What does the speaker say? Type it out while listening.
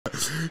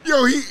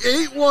Yo, he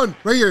ate one.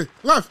 Right here.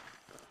 Left.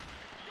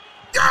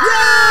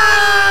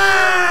 Yeah!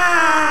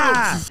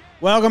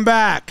 Welcome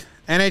back.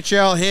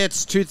 NHL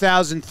Hitz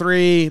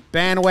 2003.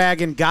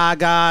 Bandwagon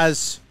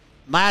Gagas.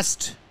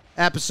 Last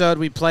episode,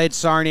 we played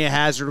Sarnia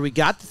Hazard. We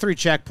got the 3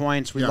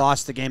 checkpoints. We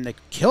lost the game. They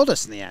killed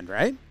us in the end,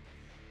 right?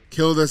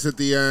 Killed us at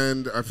the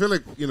end. I feel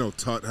like,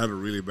 Tut had a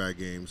really bad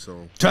game.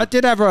 So Tut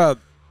did have a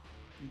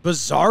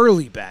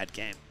bizarrely bad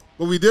game.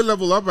 But we did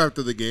level up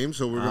after the game,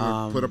 so we're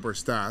going to put up our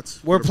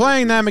stats. We're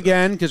playing them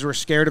again because we're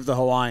scared of the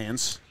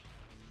Hawaiians.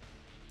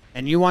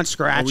 And you want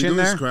Scratch in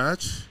there?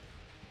 Scratch?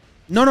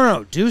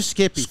 No. Do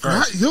Skippy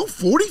first. Yo,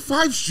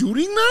 45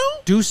 shooting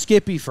now? Do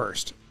Skippy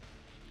first.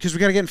 Because we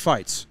got to get in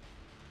fights.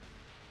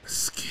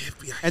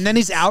 Skippy. And then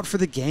he's out for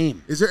the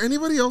game. Is there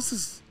anybody else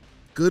that's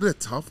good at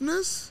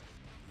toughness?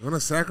 You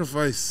want to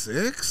sacrifice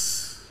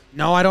 6?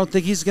 No, I don't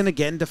think he's going to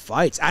get into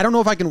fights. I don't know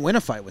if I can win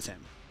a fight with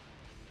him.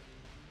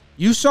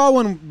 You saw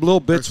when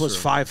Lil Bits was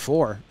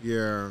 5'4".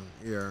 Yeah.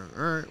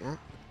 All right, well.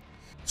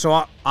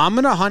 So I'm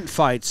going to hunt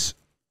fights.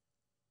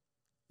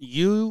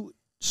 You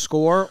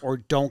score or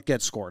don't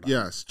get scored on.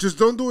 Yes. Just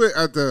don't do it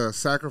at the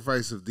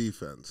sacrifice of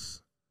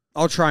defense.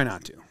 I'll try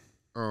not to.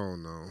 Oh,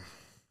 no.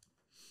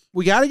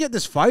 We got to get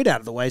this fight out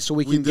of the way so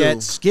we can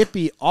get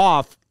Skippy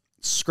off,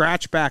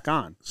 Scratch back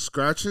on.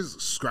 Scratch's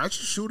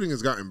shooting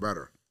has gotten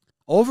better.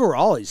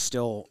 Overall, he's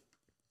still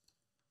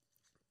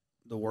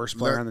the worst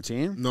player on the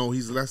team? No,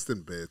 he's less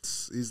than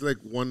Bits. He's like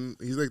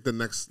the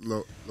next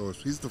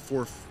lowest. He's the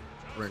 4th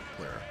ranked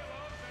player.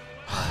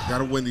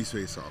 Gotta win these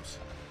faceoffs.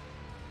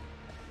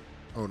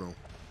 Oh, no.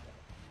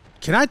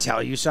 Can I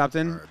tell you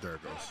something? All right, there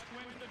it goes.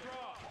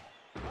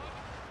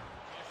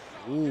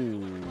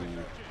 Ooh.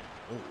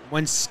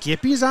 When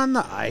Skippy's on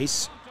the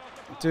ice,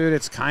 dude,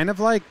 it's kind of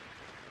like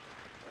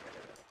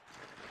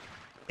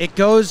it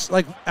goes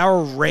like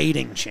our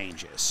rating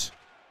changes.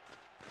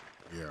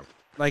 Yeah.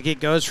 Like it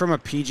goes from a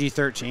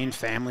PG-13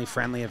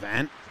 family-friendly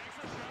event.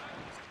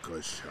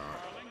 Good shot.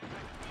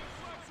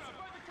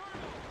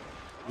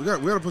 We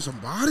got to put some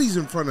bodies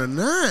in front of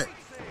net.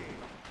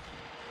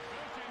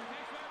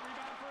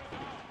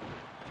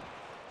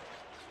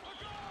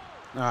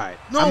 All right.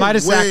 No I might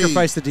have way.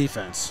 sacrificed the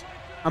defense.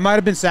 I might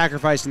have been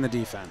sacrificing the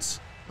defense.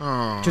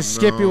 Oh, Because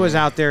Skippy was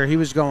out there. He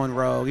was going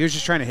rogue. He was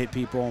just trying to hit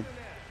people.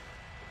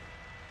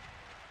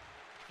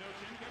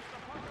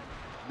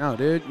 No,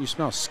 dude. You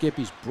smell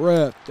Skippy's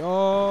breath,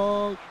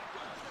 dog.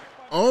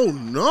 Oh,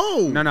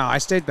 no. No. I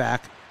stayed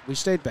back. We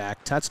stayed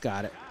back. Tut's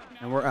got it.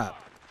 And we're up.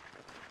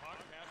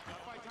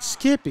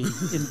 Skippy.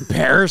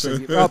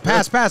 Embarrassing. Oh,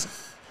 pass.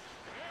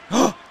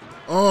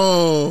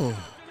 Oh.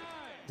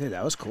 Dude,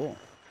 that was cool.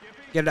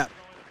 Get it up.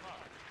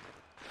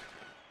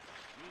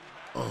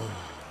 Oh.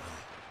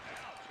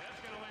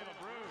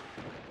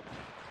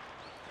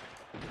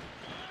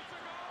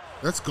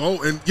 Let's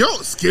go. And, yo,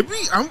 Skippy,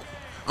 I'm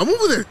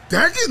over there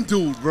decking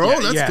dude, bro.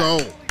 Let's go.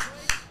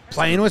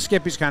 Playing with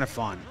Skippy's kind of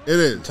fun. It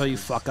is. Until you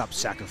fuck up,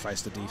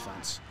 sacrifice the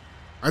defense.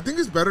 I think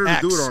it's better to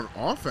do it on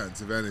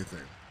offense, if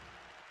anything.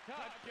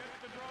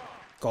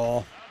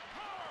 Goal.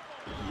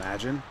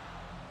 Imagine.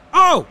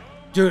 Oh!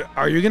 Dude,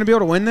 are you going to be able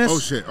to win this? Oh,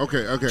 shit.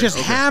 Okay. Just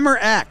hammer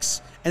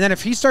X. And then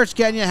if he starts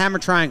getting you, hammer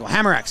triangle.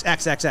 Hammer X.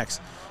 X.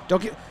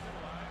 Don't get...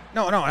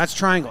 No, that's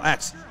triangle.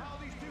 X.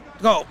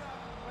 Go.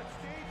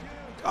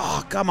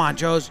 Oh, come on,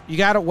 Joez. You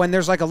got to, when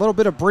there's like a little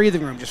bit of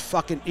breathing room, just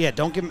fucking... Yeah,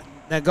 don't give him...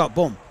 That go.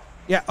 Boom.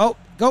 Yeah. Oh,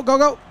 go.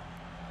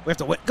 We have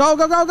to win. Go.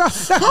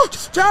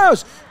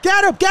 Joez,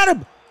 get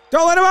him.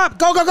 Don't let him up.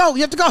 Go.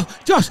 You have to go.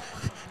 Joez.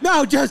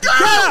 No, just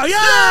go.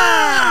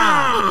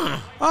 Yeah.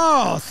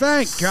 Oh,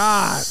 thank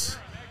God.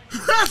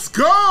 Let's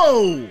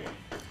go.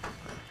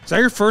 Is that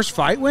your first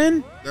fight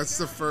win? That's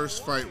the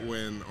first fight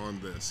win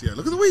on this. Yeah,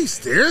 look at the way he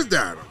stares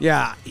at him.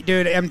 Yeah,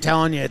 dude, I'm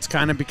telling you, it's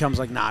kind of becomes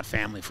like not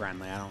family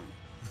friendly.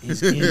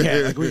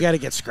 Like we got to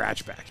get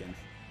Scratch back in.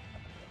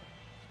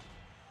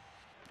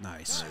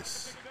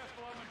 Nice.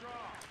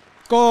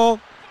 Goal.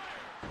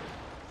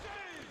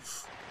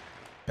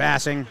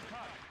 Passing.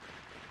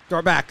 Throw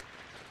it back.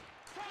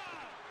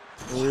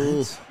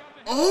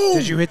 Oh.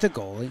 Did you hit the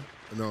goalie?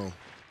 No.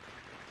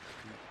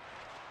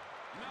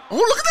 Oh,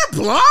 look at that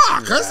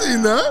block. Yeah. I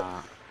seen that.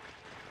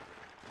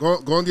 Go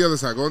on the other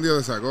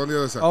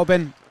side.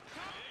 Open.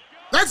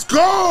 Let's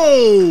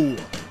go.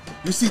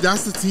 You see,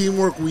 that's the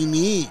teamwork we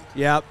need.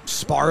 Yep.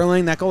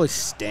 Sparling. That goalie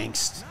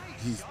stinks.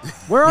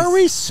 Where are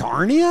we?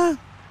 Sarnia?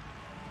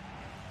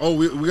 Oh,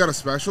 we got a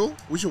special?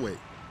 We should wait.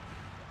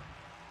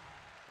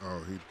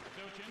 Oh, he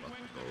fucked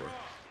over.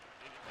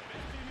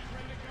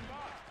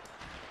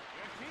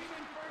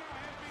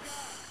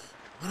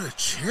 What a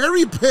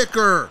cherry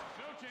picker.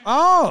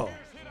 Oh.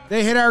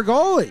 They hit our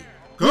goalie.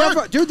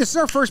 Dude, this is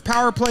our first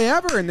power play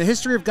ever in the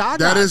history of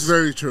Gaga. That is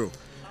very true.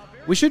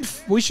 We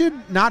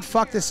should not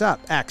fuck this up.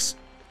 X.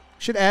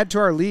 Should add to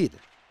our lead.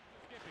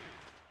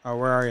 Oh,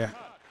 where are you?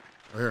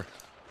 Right here.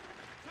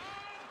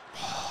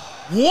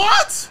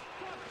 What?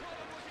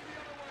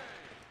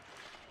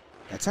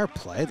 That's our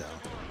play, though.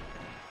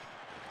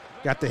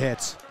 Got the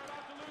hits.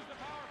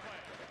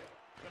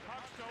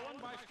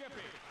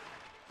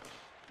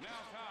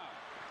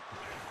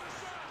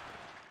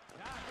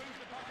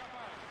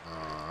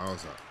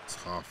 was a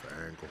tough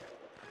angle.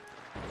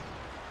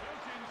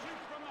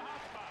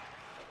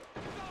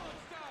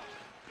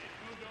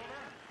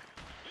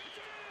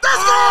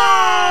 Let's go!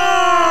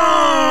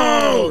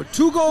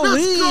 2-goal lead.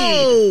 Let's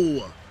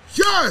go!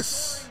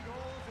 Yes!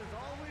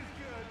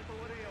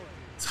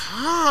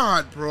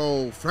 Todd,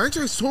 bro.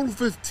 Franchise total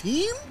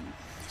 15?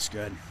 It's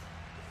good.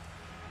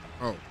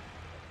 Oh.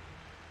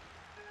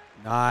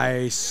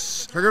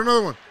 Nice. Can I get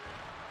another one?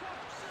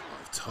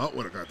 Oh, Todd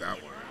would have got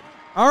that one.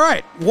 All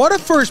right. What a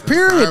first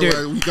period,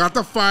 dude. We got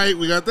the fight.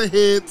 We got the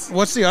hits.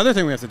 What's the other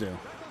thing we have to do?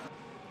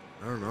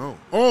 I don't know.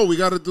 Oh, we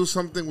got to do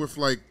something with,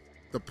 like,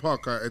 the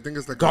puck. I think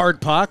it's like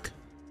Guard puck?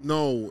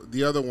 No,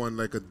 the other one,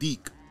 like a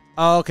deke.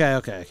 Oh, okay.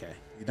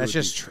 That's do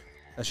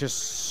a just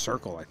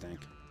circle, I think.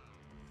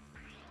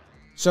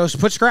 So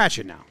put Scratch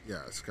in now.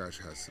 Yeah, Scratch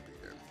has to be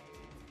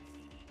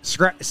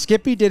in.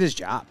 Skippy did his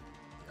job.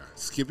 Yeah,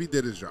 Skippy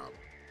did his job.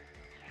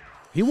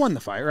 He won the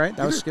fight, right?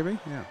 That was Skippy?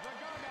 Yeah.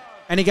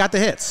 And he got the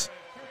hits.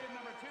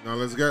 Now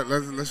let's try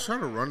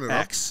to run it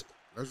X. up.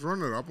 Let's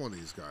run it up on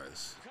these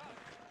guys.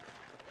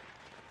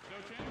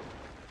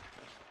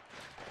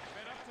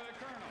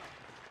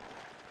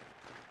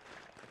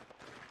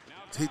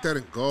 Take that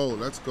and go.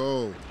 Let's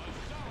go.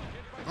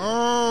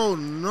 Oh,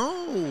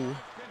 no.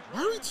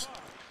 Why are we...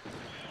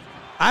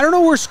 I don't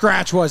know where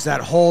Scratch was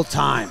that whole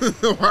time.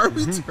 Why are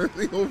we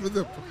turning over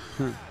the...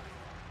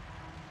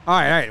 All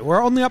right.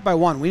 We're only up by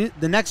 1.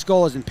 The next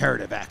goal is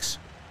imperative, X.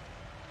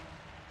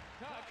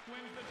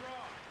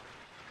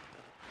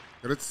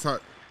 Get it to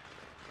Tut.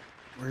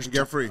 Where's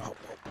Get free.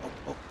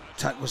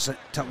 Tut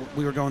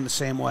we were going the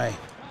same way.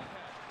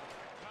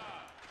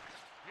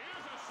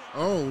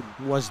 Oh.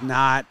 Was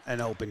not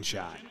an open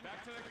shot.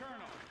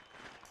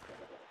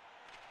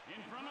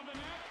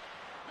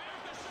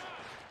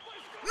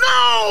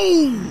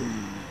 No!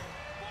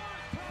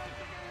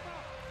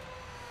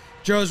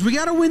 Joez, we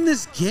got to win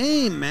this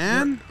game,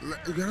 man.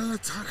 We got to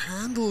let Tut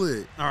handle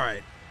it. All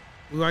right.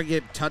 We want to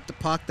get Tut the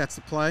puck. That's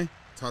the play.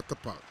 Tut the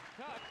puck.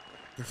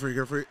 Get free,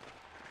 get free.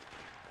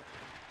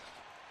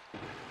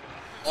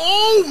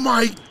 Oh,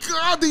 my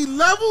God. They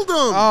leveled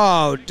him.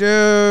 Oh,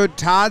 dude.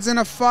 Todd's in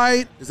a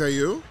fight. Is that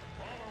you?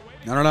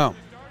 I don't know.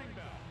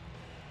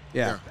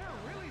 Yeah.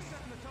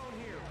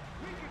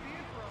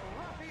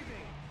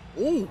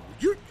 Oh,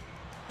 yo,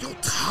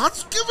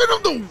 Todd's giving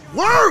him the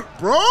work,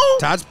 bro.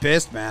 Todd's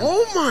pissed, man.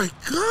 Oh, my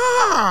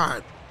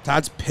God.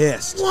 Todd's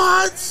pissed.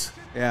 What?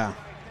 Yeah.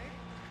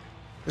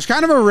 There's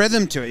kind of a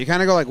rhythm to it. You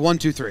kind of go like 1,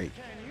 2, 3.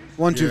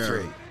 1, 2,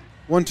 3.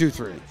 1, 2,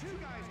 3.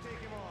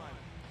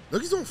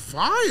 Look, he's on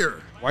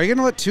fire. Why are you going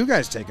to let 2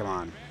 guys take him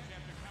on?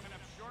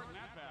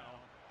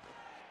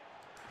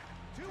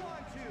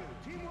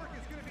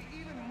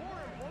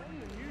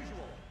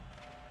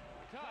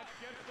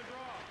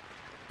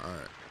 All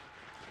right.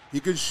 He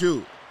can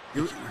shoot.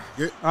 Set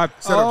up.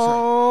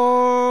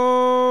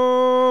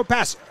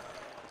 Pass.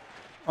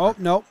 Oh,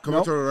 no. Come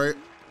up to the right.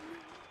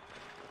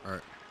 All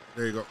right.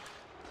 There you go.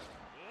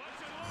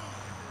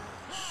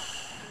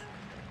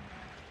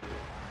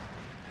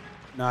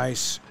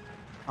 Nice.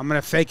 I'm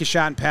going to fake a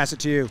shot and pass it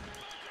to you.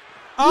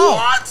 Oh!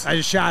 What? I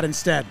just shot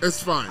instead.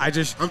 It's fine. I'm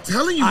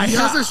telling you, he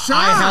has a shot.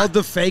 I held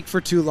the fake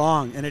for too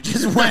long, and it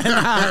just went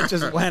on. It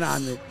just went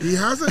on me. He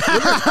has a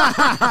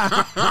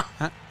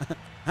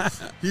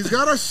He's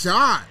got a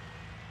shot.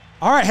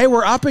 All right, hey,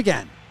 we're up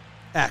again.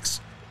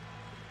 X.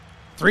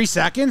 3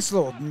 seconds,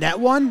 little net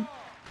one.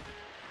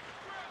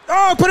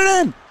 Oh, put it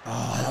in.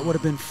 Oh, that would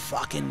have been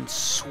fucking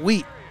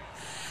sweet.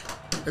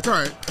 It's all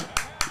right.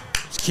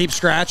 Just keep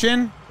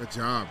scratching. Good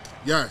job.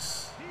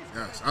 Yes.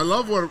 Yes. I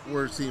love what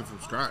we're seeing from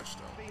Scratch,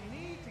 though.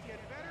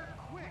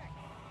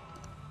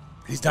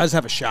 He does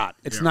have a shot.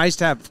 It's nice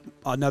to have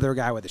another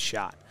guy with a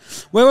shot.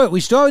 Wait.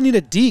 We still need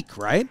a deke,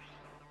 right?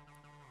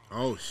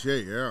 Oh,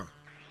 shit, yeah.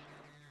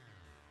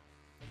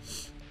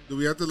 Do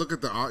we have to look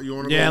at the... You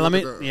want to Yeah, go let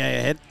me...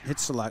 at the, hit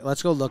select.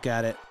 Let's go look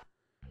at it.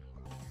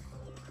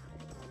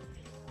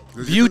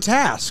 View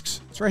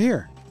tasks. It's right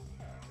here.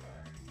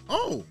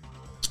 Oh,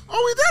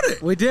 we did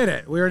it. We did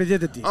it. We already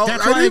did the deke. Oh,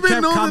 That's why it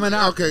kept coming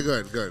up. Okay,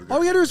 good. All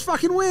we got to do is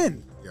fucking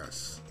win.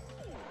 Yes.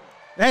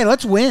 Hey,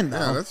 let's win, though.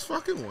 Yeah, let's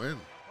fucking win.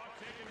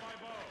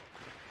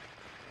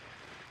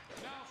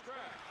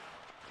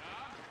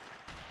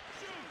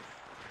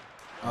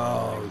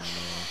 Oh,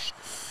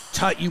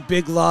 Tut, you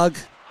big lug.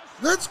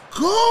 Let's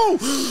go.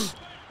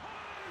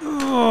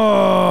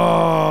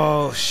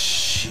 Oh,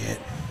 shit.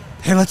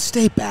 Hey, let's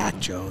stay back,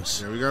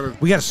 Joez. Yeah,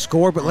 we gotta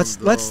score, but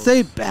let's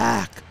stay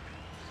back.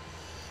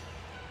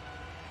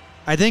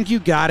 I think you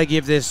gotta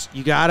give this.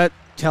 You gotta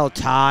tell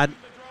Todd,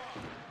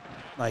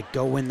 like,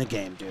 go win the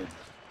game, dude.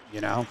 You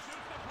know.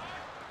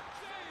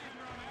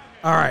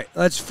 All right,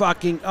 let's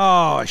fucking.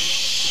 Oh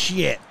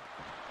shit.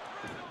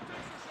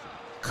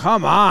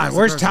 Come on,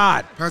 where's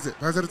Todd? Pass it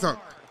to Todd.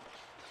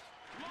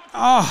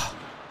 Oh.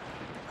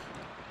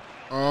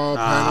 Oh,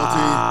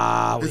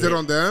 penalty. Is it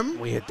on them?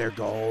 We hit their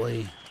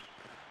goalie.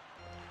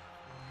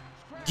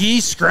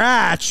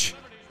 Scratch.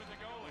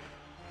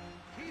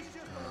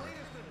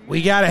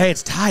 We got to, hey,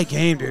 it's tie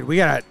game, dude. We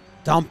got to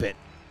dump it.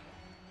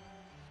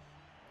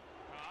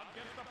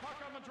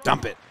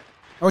 Dump it.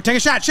 Oh, take a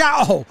shot.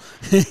 Shot. Oh.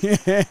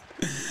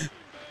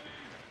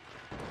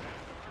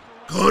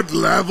 Good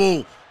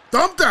level.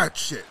 Dump that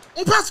shit.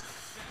 Oh, pass.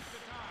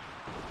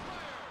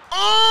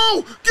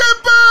 Oh,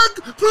 get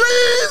back,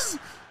 please.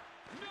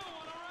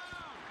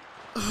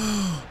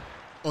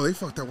 Oh, they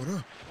fucked that one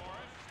up.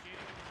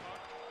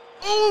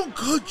 Oh,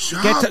 good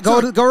job.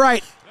 Go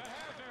right.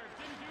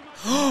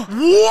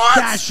 What?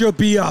 That should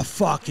be a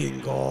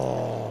fucking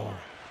goal.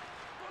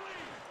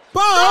 Bo!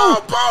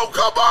 Oh, Bo,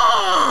 come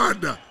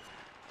on!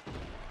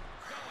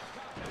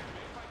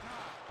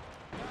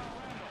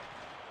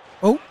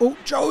 Oh,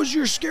 Joez,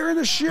 you're scaring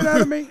the shit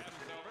out of me.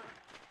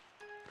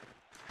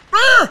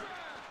 There!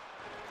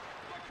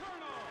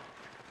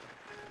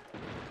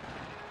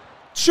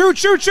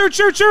 Shoot!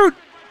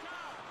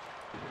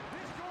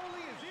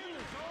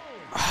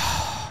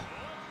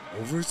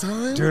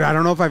 Overtime? Dude, I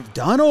don't know if I've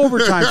done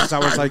overtime since I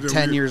was like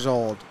 10 years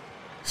old.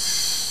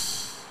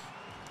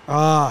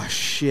 Oh,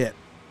 shit.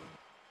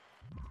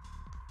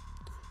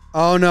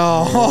 Oh,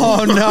 no.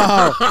 Oh,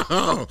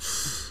 no.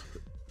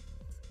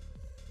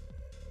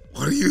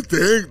 What do you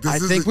think? I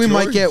think we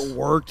might get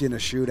worked in a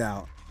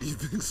shootout. You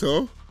think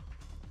so?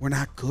 We're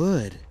not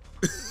good.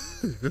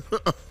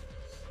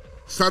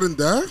 Sudden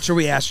death? Should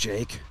we ask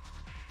Jake?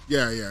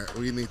 Yeah.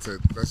 We need to.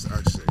 Let's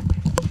actually.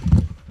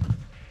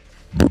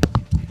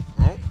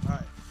 Oh.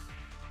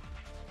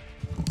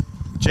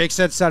 Jake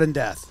said sudden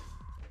death.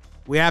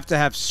 We have to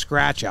have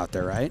Scratch out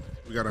there, right?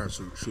 We got to have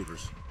some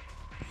shooters.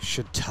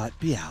 Should Tut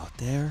be out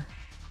there?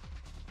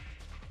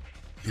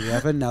 Do you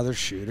have another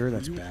shooter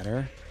that's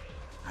better?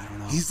 I don't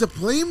know. He's the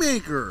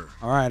playmaker.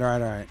 All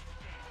right.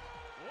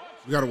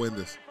 We got to win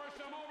this.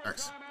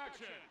 X.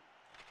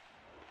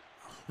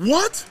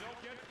 What?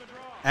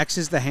 X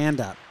is the hand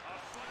up.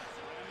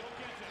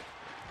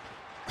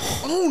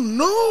 Oh,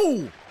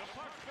 no.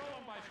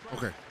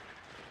 Okay.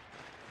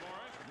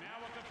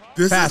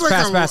 This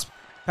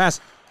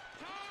Pass.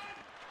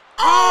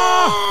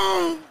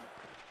 Oh!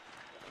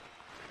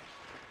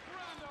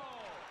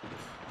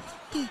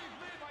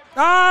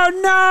 Oh,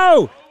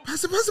 no!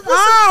 Pass it.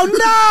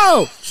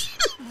 Oh,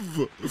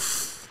 no!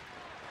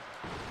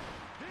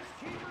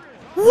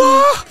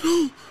 What?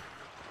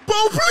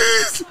 Bo,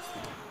 please!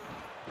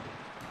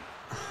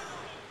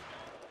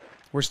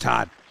 Where's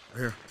Todd?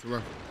 Here, to the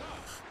left.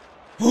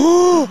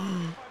 Oh!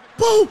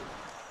 Bo!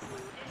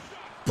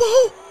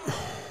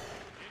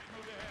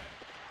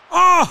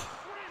 Oh!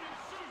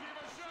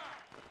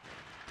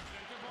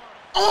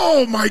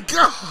 Oh, my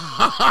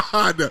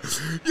God!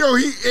 Yo,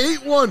 he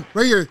ate one.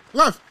 Right here,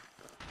 left.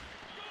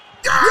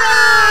 Yeah!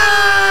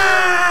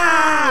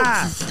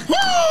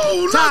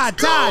 Oh,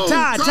 Todd.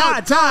 Look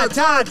at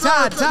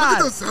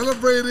the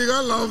celebrating.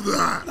 I love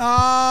that.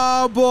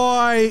 Oh,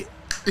 boy.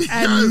 Yes.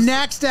 And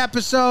next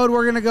episode,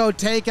 we're going to go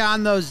take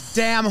on those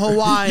damn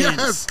Hawaiians.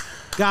 Yes.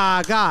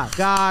 Ga. That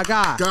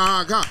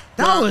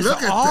was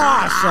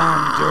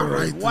awesome, dude.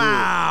 Right,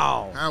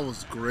 wow. That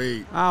was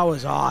great. That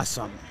was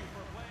awesome.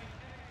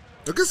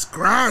 Look at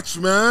Scratch,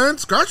 man.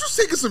 Scratch was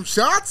taking some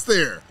shots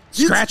there.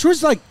 Scratch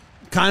was like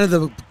kind of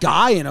the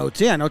guy in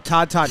OT. I know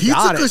Todd got it. He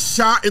took a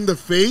shot in the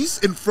face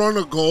in front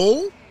of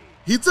goal.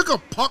 He took a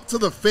puck to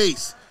the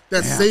face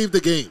that saved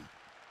the game.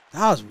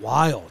 That was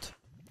wild.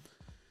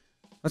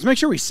 Let's make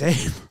sure we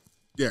save.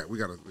 Yeah, we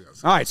gotta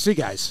All right, see you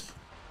guys.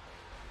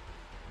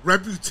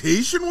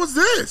 Reputation was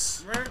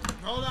this?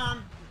 Hold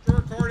on. Still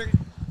recording.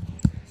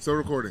 Still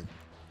recording.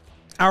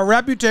 Our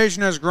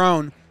reputation has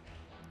grown.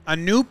 A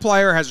new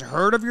player has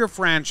heard of your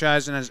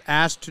franchise and has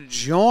asked to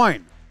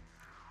join.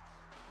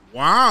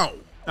 Wow.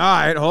 All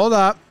right, hold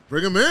up.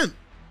 Bring him in.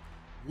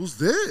 Who's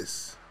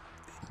this?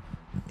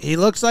 He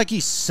looks like he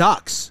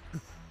sucks.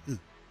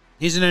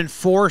 He's an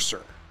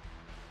enforcer.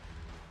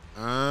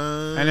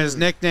 And his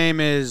nickname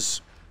is...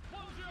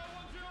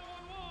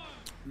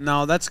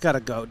 No, that's got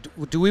to go.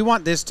 Do we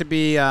want this to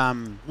be...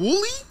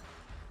 Wooly?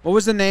 What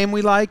was the name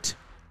we liked?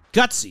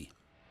 Gutsy.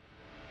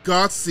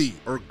 Gutsy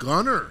or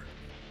Gunner.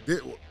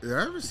 Did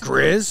I ever see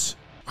Grizz.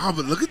 that? Oh,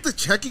 but look at the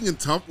checking and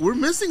tough. We're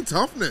missing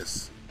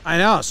toughness. I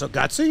know. So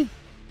Gutsy?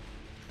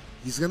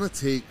 He's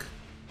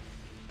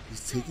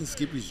taking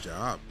Skippy's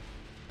job.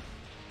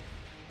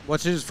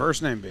 What's his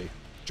first name be?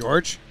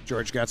 George?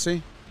 George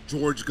Gutsy?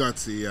 George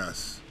Gutsy,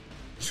 yes.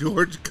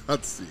 George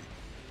Gutsy.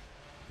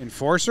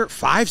 Enforcer?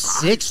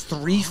 5'6",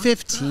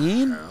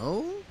 315?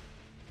 Hell?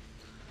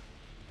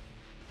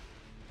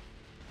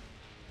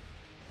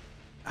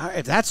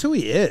 If that's who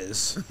he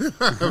is.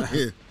 I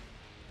mean,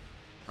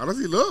 how does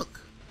he look?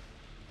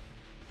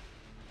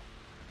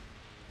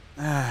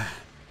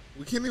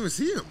 We can't even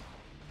see him.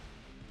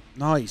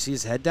 No, you see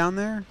his head down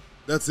there?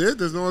 That's it?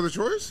 There's no other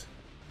choice?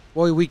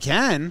 Well, we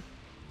can.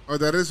 Oh,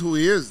 that is who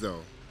he is,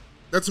 though.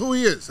 That's who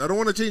he is. I don't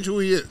want to change who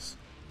he is.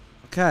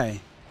 Okay.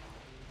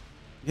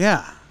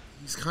 Yeah.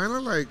 He's kind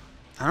of like...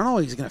 I don't know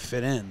if he's going to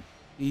fit in.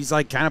 He's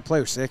like kind of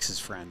player 6's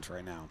friend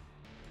right now.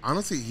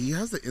 Honestly, he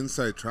has the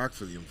inside track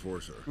for the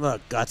enforcer.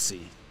 Look,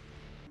 Gutsy.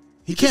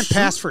 He can't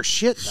pass for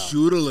shit, though.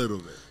 Shoot a little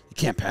bit. He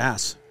can't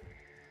pass.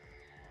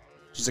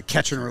 He's a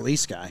catch and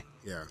release guy.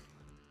 Yeah.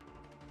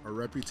 Our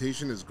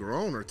reputation has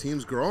grown. Our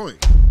team's growing.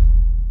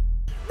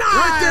 Nice!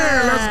 Right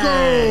there, let's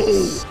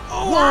go!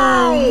 Oh,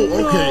 Wow!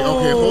 no.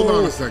 Okay, hold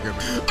on a second.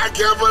 I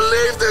can't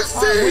believe this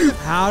team!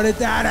 How did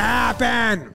that happen?